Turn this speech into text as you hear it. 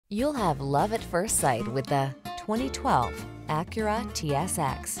You'll have love at first sight with the 2012 Acura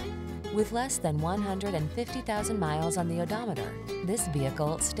TSX. With less than 150,000 miles on the odometer, this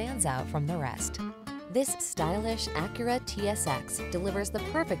vehicle stands out from the rest. This stylish Acura TSX delivers the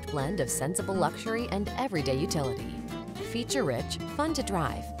perfect blend of sensible luxury and everyday utility. Feature-rich, fun to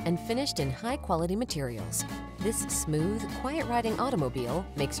drive, and finished in high-quality materials, this smooth, quiet-riding automobile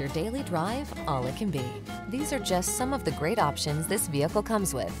makes your daily drive all it can be. These are just some of the great options this vehicle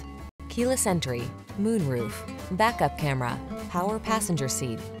comes with: keyless entry, moonroof, backup camera, power passenger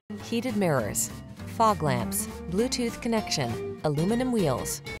seat, heated mirrors, fog lamps, Bluetooth connection, aluminum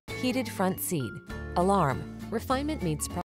wheels, heated front seat, alarm. Refinement meets